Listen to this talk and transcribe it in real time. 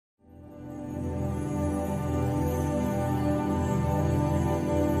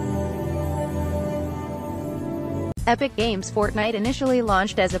Epic Games Fortnite initially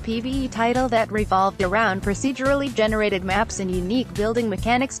launched as a PvE title that revolved around procedurally generated maps and unique building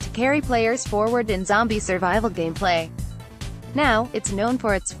mechanics to carry players forward in zombie survival gameplay. Now, it's known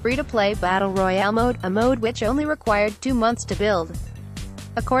for its free-to-play Battle Royale mode, a mode which only required 2 months to build.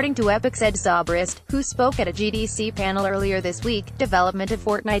 According to Epic's Ed Zobrist, who spoke at a GDC panel earlier this week, development of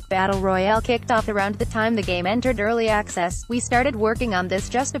Fortnite Battle Royale kicked off around the time the game entered early access. "We started working on this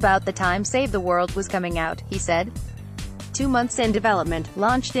just about the time Save the World was coming out," he said. 2 months in development,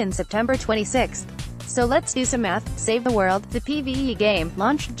 launched in September 26th. So let's do some math. Save the World, the PvE game,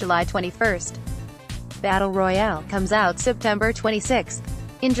 launched July 21st. Battle Royale comes out September 26th.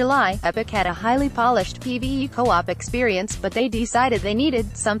 In July, Epic had a highly polished PvE co-op experience, but they decided they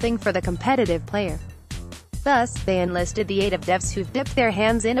needed something for the competitive player. Thus, they enlisted the aid of devs who've dipped their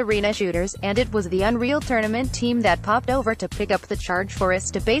hands in arena shooters, and it was the Unreal Tournament team that popped over to pick up the charge for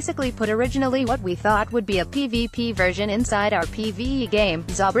us to basically put originally what we thought would be a PvP version inside our PvE game,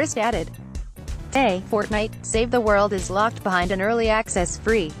 Zobrist added. Hey, Fortnite, Save the World is locked behind an early access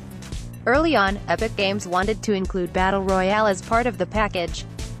free. Early on, Epic Games wanted to include Battle Royale as part of the package.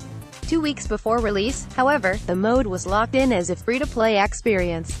 2 weeks before release, however, the mode was locked in as a free-to-play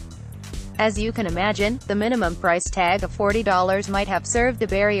experience. As you can imagine, the minimum price tag of $40 might have served a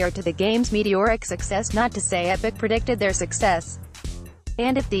barrier to the game's meteoric success, not to say Epic predicted their success.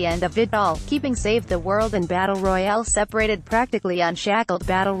 And at the end of it all, keeping Save the World and Battle Royale separated practically unshackled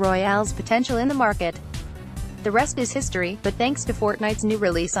Battle Royale's potential in the market. The rest is history, but thanks to Fortnite's new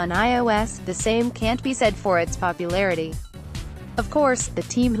release on iOS, the same can't be said for its popularity. Of course, the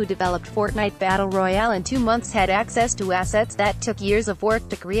team who developed Fortnite Battle Royale in 2 months had access to assets that took years of work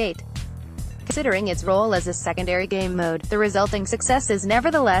to create. Considering its role as a secondary game mode, the resulting success is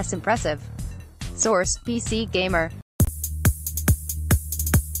nevertheless impressive. Source: PC Gamer.